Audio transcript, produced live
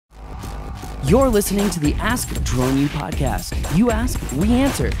You're listening to the Ask Drone U podcast. You ask, we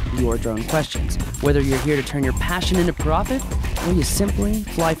answer your drone questions. Whether you're here to turn your passion into profit or you simply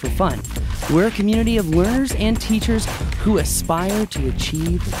fly for fun, we're a community of learners and teachers who aspire to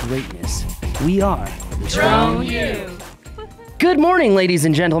achieve greatness. We are Drone U. Good morning, ladies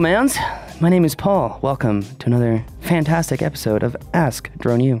and gentlemen. My name is Paul. Welcome to another fantastic episode of Ask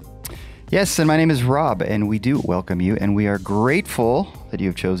Drone U. Yes, and my name is Rob, and we do welcome you, and we are grateful that you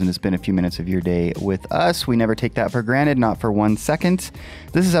have chosen to spend a few minutes of your day with us. We never take that for granted, not for 1 second.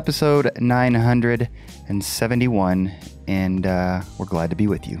 This is episode 971, and we're glad to be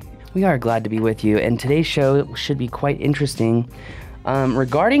with you. We are glad to be with you, and today's show should be quite interesting.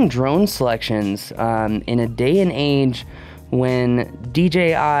 Regarding drone selections, in a day and age when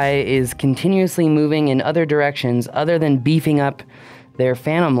DJI is continuously moving in other directions other than beefing up their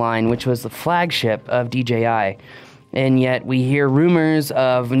Phantom line, which was the flagship of DJI. And yet we hear rumors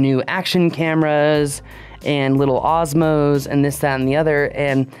of new action cameras and little Osmos and this, that, and the other.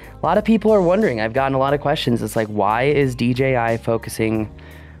 And a lot of people are wondering, I've gotten a lot of questions. It's like, why is DJI focusing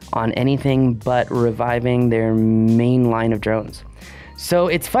on anything but reviving their main line of drones? So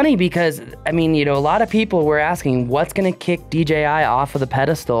it's funny because, I mean, a lot of people were asking what's going to kick DJI off of the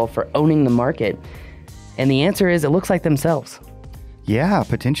pedestal for owning the market. And the answer is, it looks like themselves. Yeah,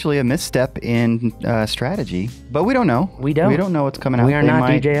 potentially a misstep in strategy, but we don't know. We don't. We don't know what's coming out. We are not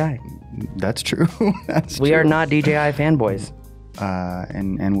DJI. That's true. We are not DJI fanboys.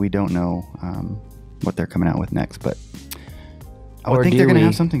 And we don't know what they're coming out with next, but I would Or think do they're going to we?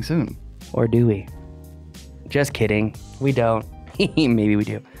 have something soon. Or do we? Just kidding. We don't. Maybe we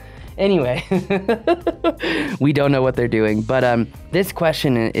do. Anyway, we don't know what they're doing, but this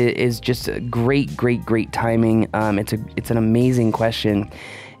question is just a great timing. It's an amazing question,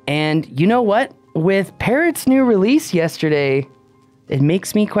 and you know what? With Parrot's new release yesterday, it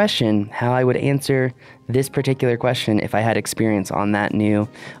makes me question how I would answer this particular question if I had experience on that new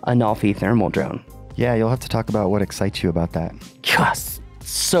Anafi Thermal drone. Yeah, you'll have to talk about what excites you about that. Just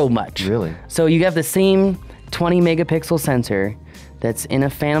so much. Really? So you have the same 20 megapixel sensor that's in a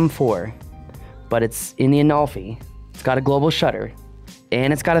Phantom 4, but it's in the Anafi. It's got a global shutter,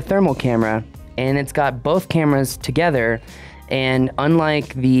 and it's got a thermal camera, and it's got both cameras together. And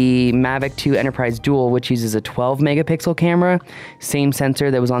unlike the Mavic 2 Enterprise Dual, which uses a 12 megapixel camera, same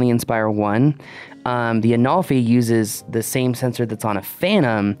sensor that was on the Inspire 1, the Anafi uses the same sensor that's on a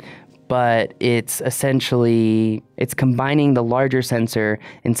Phantom, but it's combining the larger sensor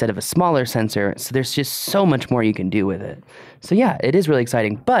instead of a smaller sensor. So there's just so much more you can do with it. So yeah, it is really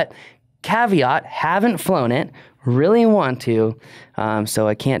exciting. But caveat, haven't flown it, really want to. So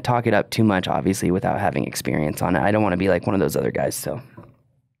I can't talk it up too much, obviously, without having experience on it. I don't want to be like one of those other guys. So,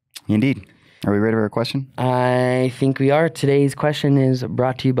 Indeed. Are we ready for a question? I think we are. Today's question is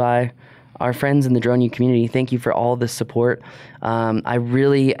brought to you by our friends in the Drone U community. Thank you for all the support.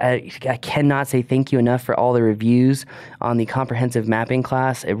 I cannot say thank you enough for all the reviews on the comprehensive mapping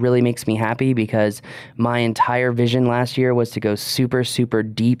class. It really makes me happy because my entire vision last year was to go super, super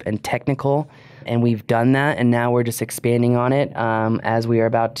deep and technical. And we've done that, and now we're just expanding on it as we are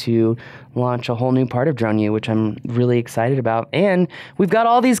about to launch a whole new part of Drone U, which I'm really excited about. And we've got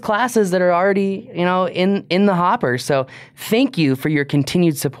all these classes that are already, in the hopper. So thank you for your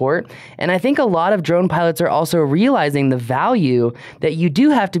continued support. And I think a lot of drone pilots are also realizing the value that you do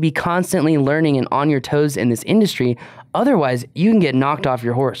have to be constantly learning and on your toes in this industry. Otherwise, you can get knocked off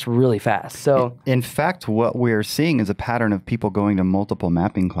your horse really fast. So, in fact, what we're seeing is a pattern of people going to multiple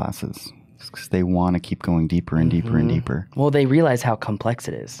mapping classes, because they want to keep going deeper and deeper and deeper. Well, they realize how complex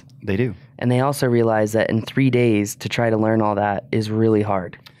it is. They do. And they also realize that in 3 days to try to learn all that is really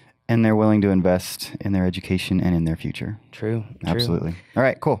hard. And they're willing to invest in their education and in their future. True. Absolutely. All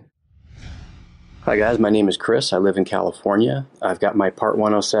right, cool. Hi guys, my name is Chris. I live in California. I've got my Part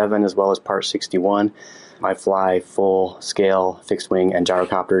 107 as well as Part 61. I fly full-scale fixed-wing and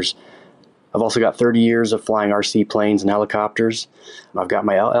gyrocopters. I've also got 30 years of flying RC planes and helicopters. I've got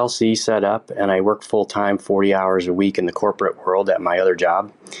my LLC set up, and I work full-time 40 hours a week in the corporate world at my other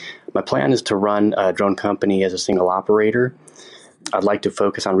job. My plan is to run a drone company as a single operator. I'd like to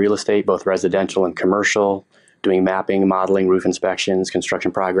focus on real estate, both residential and commercial, doing mapping, modeling, roof inspections,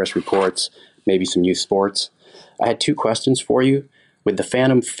 construction progress reports, maybe some youth sports. I had 2 questions for you. With the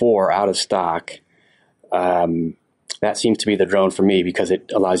Phantom 4 out of stock, that seems to be the drone for me because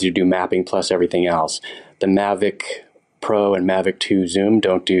it allows you to do mapping plus everything else. The Mavic Pro and Mavic 2 Zoom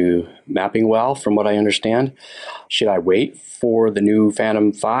don't do mapping well, from what I understand. Should I wait for the new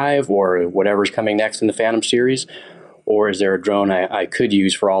Phantom 5 or whatever's coming next in the Phantom series? Or is there a drone I could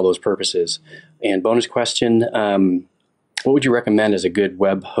use for all those purposes? And bonus question, what would you recommend as a good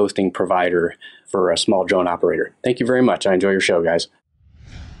web hosting provider for a small drone operator? Thank you very much. I enjoy your show, guys.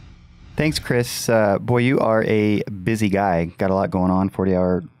 Thanks, Chris. Boy, you are a busy guy. Got a lot going on,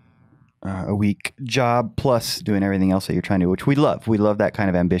 40-hour a week job, plus doing everything else that you're trying to do, which we love. We love that kind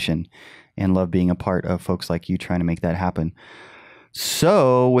of ambition and love being a part of folks like you trying to make that happen.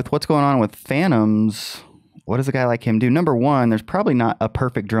 So with what's going on with Phantoms, what does a guy like him do? Number one, there's probably not a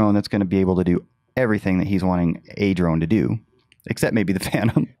perfect drone that's going to be able to do everything that he's wanting a drone to do, except maybe the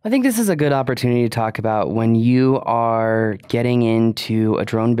Phantom. I think this is a good opportunity to talk about when you are getting into a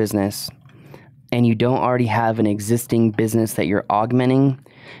drone business and you don't already have an existing business that you're augmenting.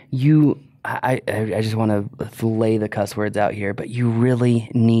 I just want to lay the cuss words out here, but you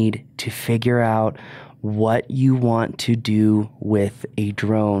really need to figure out what you want to do with a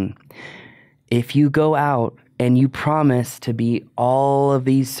drone. If you go out and you promise to be all of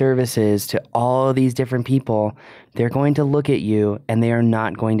these services to all of these different people, they're going to look at you and they are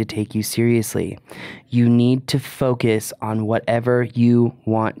not going to take you seriously. You need to focus on whatever you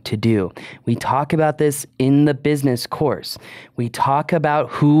want to do. We talk about this in the business course. We talk about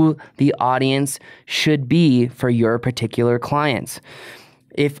who the audience should be for your particular clients.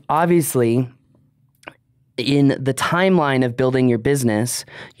 If obviously, in the timeline of building your business,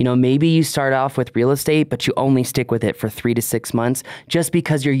 maybe you start off with real estate, but you only stick with it for 3 to 6 months just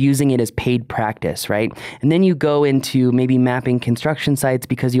because you're using it as paid practice, right? And then you go into maybe mapping construction sites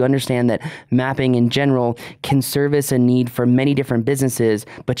because you understand that mapping in general can service a need for many different businesses,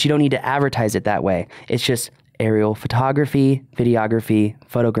 but you don't need to advertise it that way. It's just aerial photography, videography,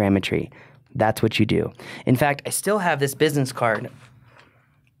 photogrammetry. That's what you do. In fact, I still have this business card.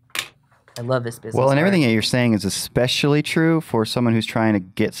 I love this business. Well, and card. everything that you're saying is especially true for someone who's trying to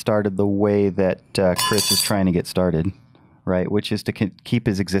get started the way that Chris is trying to get started, right? Which is to keep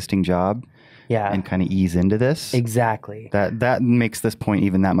his existing job, and kind of ease into this. Exactly. That makes this point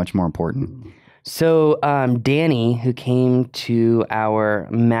even that much more important. So Danny, who came to our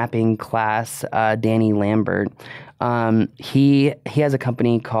mapping class, Danny Lambert, he has a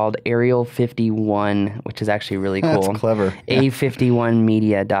company called Aerial 51, which is actually really cool. That's clever.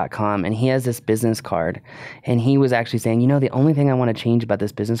 A51media.com. And he has this business card. And he was actually saying, the only thing I want to change about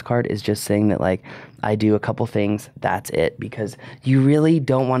this business card is just saying that, like, I do a couple things. That's it. Because you really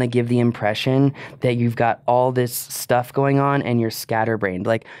don't want to give the impression that you've got all this stuff going on and you're scatterbrained.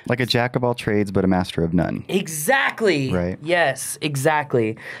 Like a jack of all trades, but a master of none. Exactly. Right. Yes,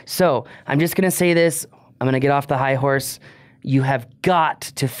 exactly. So I'm just going to say this. I'm going to get off the high horse. You have got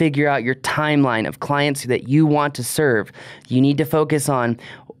to figure out your timeline of clients that you want to serve. You need to focus on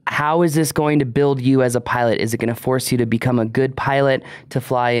how is this going to build you as a pilot? Is it going to force you to become a good pilot to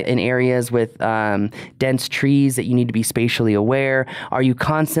fly in areas with dense trees that you need to be spatially aware? Are you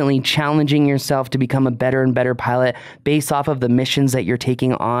constantly challenging yourself to become a better and better pilot based off of the missions that you're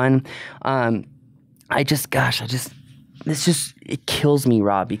taking on? It kills me,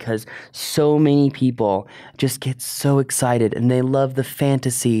 Rob, because so many people just get so excited and they love the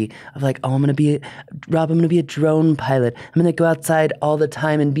fantasy of like, oh, I'm going to be a drone pilot. I'm going to go outside all the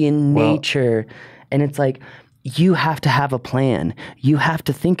time and be in nature. And it's like, you have to have a plan. You have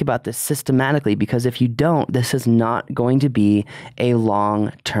to think about this systematically, because if you don't, this is not going to be a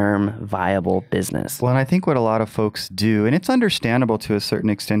long-term viable business. Well, and I think what a lot of folks do, and it's understandable to a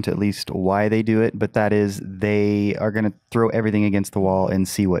certain extent at least why they do it, but that is they are going to throw everything against the wall and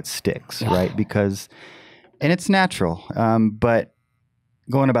see what sticks, right? Because, and it's natural, but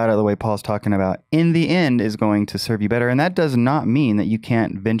going about it the way Paul's talking about, in the end is going to serve you better. And that does not mean that you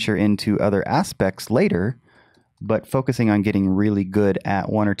can't venture into other aspects later, but focusing on getting really good at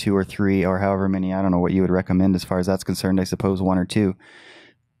 1 or 2 or 3 or however many, I don't know what you would recommend as far as that's concerned, I suppose 1 or 2,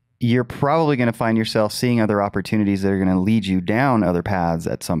 you're probably going to find yourself seeing other opportunities that are going to lead you down other paths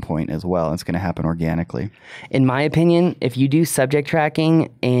at some point as well. It's going to happen organically. In my opinion, if you do subject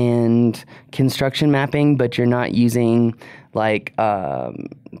tracking and construction mapping, but you're not using like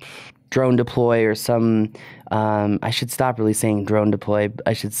drone deploy or some, I should stop really saying drone deploy.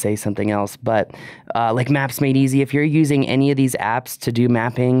 I should say something else. But like Maps Made Easy, if you're using any of these apps to do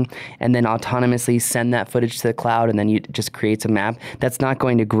mapping and then autonomously send that footage to the cloud and then you just creates a map, that's not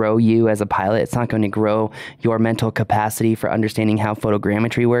going to grow you as a pilot. It's not going to grow your mental capacity for understanding how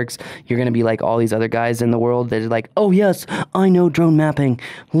photogrammetry works. You're going to be like all these other guys in the world that are like, oh yes, I know drone mapping.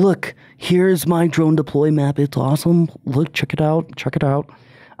 Look, here's my drone deploy map. It's awesome. Look, check it out. Check it out.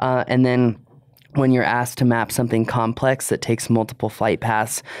 And then when you're asked to map something complex that takes multiple flight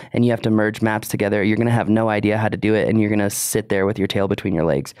paths and you have to merge maps together, you're going to have no idea how to do it, and you're going to sit there with your tail between your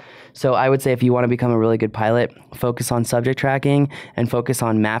legs. So I would say if you want to become a really good pilot, focus on subject tracking and focus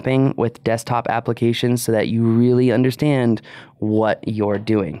on mapping with desktop applications so that you really understand what you're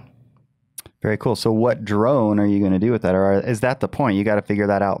doing. Very cool. So what drone are you going to do with that? Or is that the point? You got to figure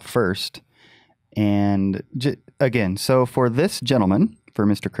that out first. And again, so for this gentleman, for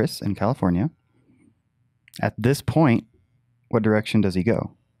Mr. Chris in California, at this point, what direction does he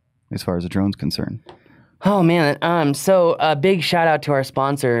go as far as the drone's concerned? Oh, man. So a big shout out to our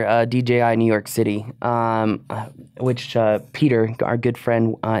sponsor, DJI New York City, which Peter, our good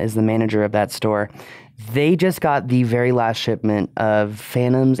friend, is the manager of that store. They just got the very last shipment of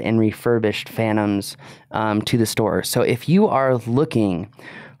Phantoms and refurbished Phantoms to the store. So if you are looking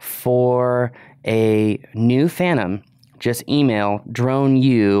for a new Phantom, just email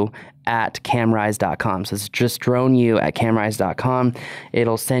droneu@camrise.com. So it's just droneu@camrise.com.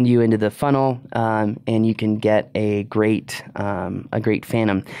 It'll send you into the funnel, and you can get a great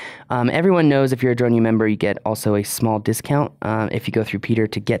Phantom. Everyone knows if you're a DroneU member, you get also a small discount if you go through Peter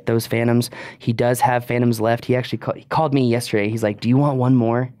to get those Phantoms. He does have Phantoms left. He actually he called me yesterday. He's like, "Do you want one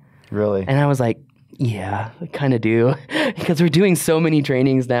more?" Really? And I was like, yeah, I kind of do. Because we're doing so many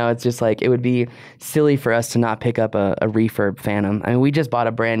trainings now, it's just like, it would be silly for us to not pick up a refurb Phantom. I mean, we just bought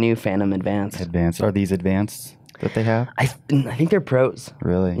a brand new Phantom Advanced. Are these advanced that they have? I think they're pros.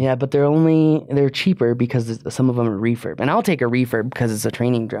 Really? Yeah, but they're cheaper because some of them are refurb. And I'll take a refurb because it's a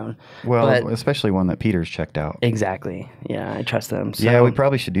training drone. Well, especially one that Peter's checked out. Exactly. Yeah, I trust them. So, yeah, we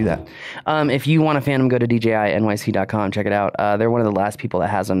probably should do that. If you want a Phantom, go to DJINYC.com. Check it out. They're one of the last people that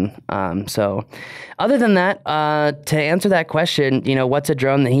has them. So other than that, to answer that question, what's a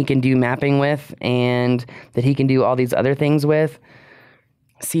drone that he can do mapping with and that he can do all these other things with?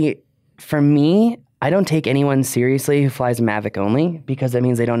 See, for me, I don't take anyone seriously who flies Mavic only because that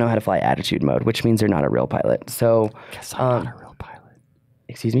means they don't know how to fly attitude mode, which means they're not a real pilot. So, I guess I'm not a real pilot.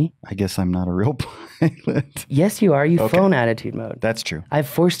 Excuse me? I guess I'm not a real pilot. Yes, you are. You've flown attitude mode. That's true. I've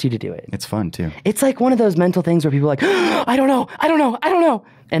forced you to do it. It's fun too. It's like one of those mental things where people are like, I don't know.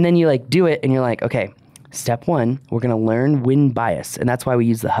 And then you do it and you're like, okay, step one, we're going to learn wind bias. And that's why we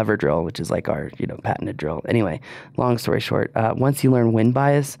use the hover drill, which is like our, patented drill. Anyway, long story short, once you learn wind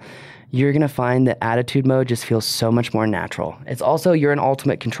bias, you're going to find that attitude mode just feels so much more natural. It's also, you're in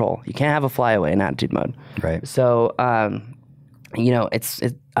ultimate control. You can't have a flyaway in attitude mode. Right. So, I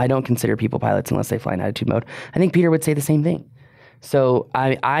don't consider people pilots unless they fly in attitude mode. I think Peter would say the same thing. So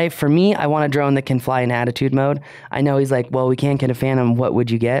for me, I want a drone that can fly in attitude mode. I know he's like, well, we can't get a Phantom. What would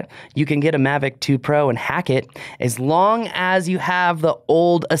you get? You can get a Mavic 2 Pro and hack it as long as you have the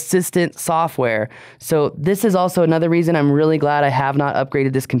old assistant software. So this is also another reason I'm really glad I have not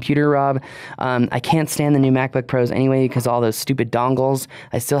upgraded this computer, Rob. I can't stand the new MacBook Pros anyway because all those stupid dongles.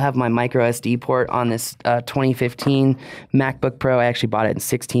 I still have my micro SD port on this 2015 MacBook Pro. I actually bought it in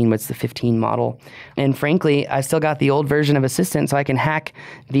 16, but it's the 15 model. And frankly, I still got the old version of Assistant, so I can hack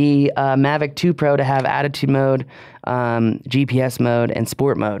the Mavic 2 Pro to have attitude mode, GPS mode, and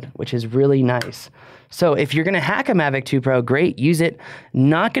sport mode, which is really nice. So if you're going to hack a Mavic 2 Pro, great, use it.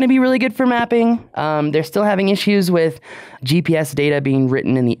 Not going to be really good for mapping. They're still having issues with GPS data being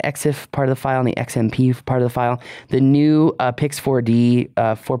written in the EXIF part of the file and the XMP part of the file. The new Pix4D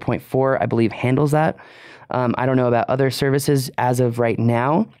 4.4, I believe, handles that. I don't know about other services as of right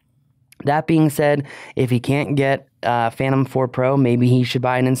now. That being said, if he can't get Phantom 4 Pro, maybe he should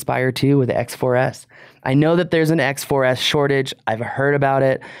buy an Inspire 2 with the X4S. I know that there's an X4S shortage. I've heard about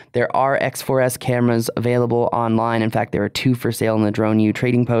it. There are X4S cameras available online. In fact, there are 2 for sale in the DroneU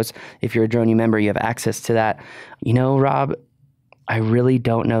trading post. If you're a DroneU member, you have access to that. Rob, I really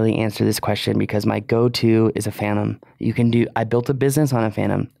don't know the answer to this question because my go-to is a Phantom. I built a business on a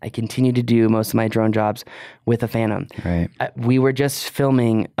Phantom. I continue to do most of my drone jobs with a Phantom. Right. We were just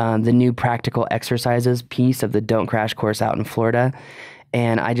filming the new practical exercises piece of the Don't Crash course out in Florida.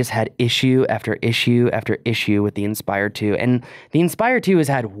 And I just had issue after issue after issue with the Inspire 2. And the Inspire 2 has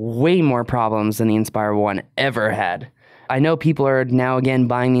had way more problems than the Inspire 1 ever had. I know people are now again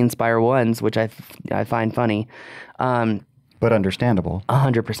buying the Inspire 1s, which I find funny. But understandable.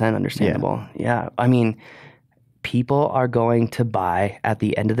 100% understandable. Yeah. I mean, people are going to buy at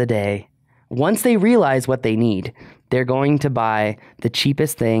the end of the day. Once they realize what they need, they're going to buy the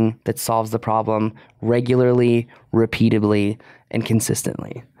cheapest thing that solves the problem regularly, repeatably, and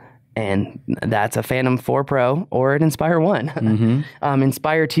consistently. And that's a Phantom 4 Pro or an Inspire 1. Mm-hmm.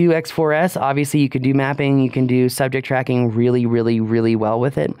 Inspire 2 X4S, obviously you can do mapping, you can do subject tracking really, really, really well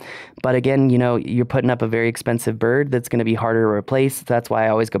with it. But again, you're putting up a very expensive bird that's going to be harder to replace. That's why I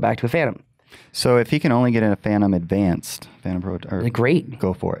always go back to a Phantom. So if he can only get in a Phantom Advanced, Phantom Pro, or Great.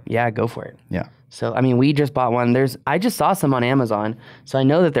 go for it. Yeah, go for it. Yeah. So, I mean, we just bought one. I just saw some on Amazon, so I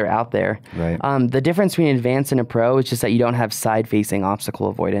know that they're out there. Right. The difference between Advanced and a Pro is just that you don't have side-facing obstacle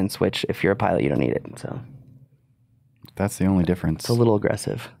avoidance, which if you're a pilot, you don't need it. So That's the only difference. it's a little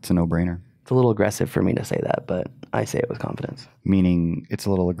aggressive. It's a no-brainer. It's a little aggressive for me to say that, but I say it with confidence. Meaning it's a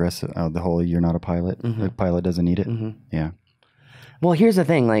little aggressive. The whole you're not a pilot. The pilot doesn't need it. Yeah. Well, here's the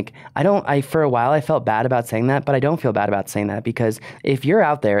thing. Like, for a while, I felt bad about saying that, but I don't feel bad about saying that because if you're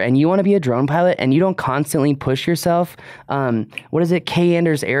out there and you want to be a drone pilot and you don't constantly push yourself, what is it? Kay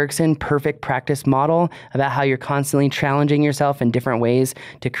Anders Erickson perfect practice model about how you're constantly challenging yourself in different ways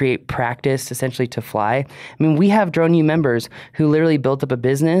to create practice, essentially to fly. I mean, we have Drone U members who literally built up a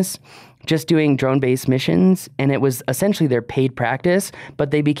business just doing drone-based missions, and it was essentially their paid practice, but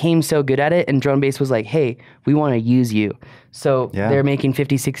they became so good at it, and Dronebase was like, hey, we want to use you. So they're making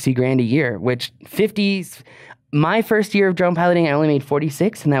 50, 60 grand a year, which my first year of drone piloting, I only made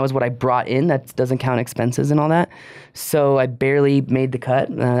 46, and that was what I brought in. That doesn't count expenses and all that. So I barely made the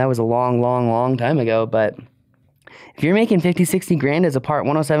cut. That was a long, long, long time ago, but if you're making 50, 60 grand as a Part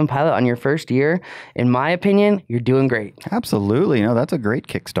 107 pilot on your first year, in my opinion, you're doing great. Absolutely. No, that's a great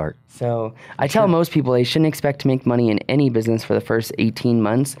kickstart. So I tell most people they shouldn't expect to make money in any business for the first 18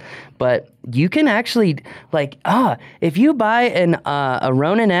 months, but you can actually, if you buy a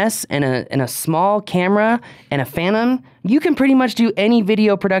Ronin S and a small camera and a Phantom, you can pretty much do any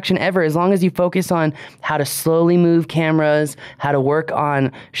video production ever as long as you focus on how to slowly move cameras, how to work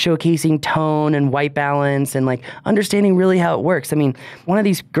on showcasing tone and white balance and understanding really how it works. I mean, one of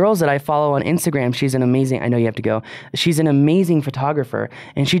these girls that I follow on Instagram, she's an amazing, I know you have to go, she's an amazing photographer,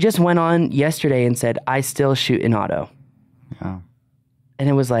 and she just went on yesterday and said, I still shoot in auto. Oh. And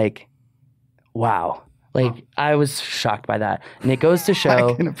it was like, wow. I was shocked by that. And it goes to show...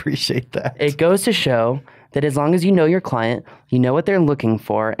 I can appreciate that. It goes to show that as long as you know your client, you know what they're looking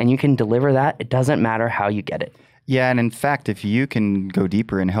for, and you can deliver that, it doesn't matter how you get it. Yeah, and in fact, if you can go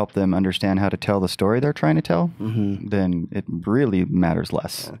deeper and help them understand how to tell the story they're trying to tell, then it really matters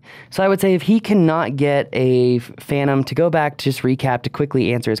less. Yeah. So I would say if he cannot get a Phantom, to go back to just recap, to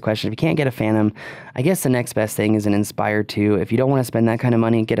quickly answer his question, if he can't get a Phantom, I guess the next best thing is an Inspire 2. If you don't want to spend that kind of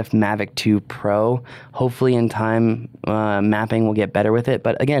money, get a Mavic 2 Pro. Hopefully in time, mapping will get better with it.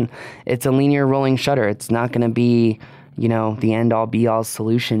 But again, it's a linear rolling shutter. It's not going to be, the end-all, be-all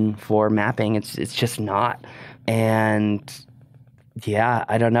solution for mapping. It's just not. And yeah,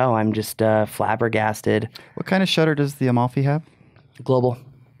 I don't know. I'm just flabbergasted. What kind of shutter does the Amalfi have? Global.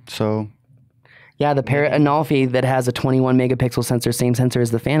 So... Yeah, the Parrot Anafi that has a 21 megapixel sensor, same sensor as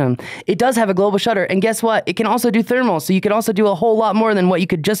the Phantom, it does have a global shutter. And guess what? It can also do thermal, so you can also do a whole lot more than what you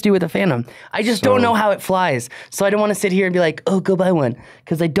could just do with a Phantom. I just don't know how it flies. So I don't want to sit here and be like, oh, go buy one,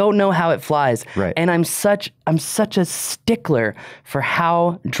 because I don't know how it flies. Right. And I'm such a stickler for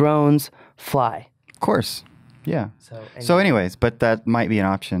how drones fly. Of course. Yeah. So anyways, but that might be an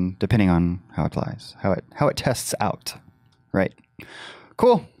option depending on how it flies, how it tests out. Right.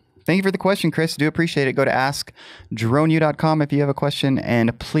 Cool. Thank you for the question, Chris. Do appreciate it. Go to askdroneu.com if you have a question,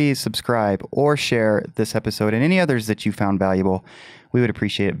 and please subscribe or share this episode and any others that you found valuable. We would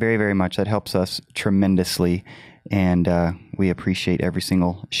appreciate it very, very much. That helps us tremendously, and we appreciate every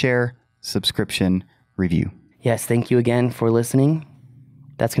single share, subscription, review. Yes, thank you again for listening.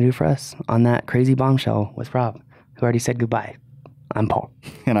 That's going to do it for us on that crazy bombshell with Rob, who already said goodbye. I'm Paul.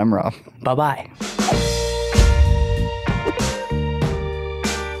 And I'm Rob. Bye-bye.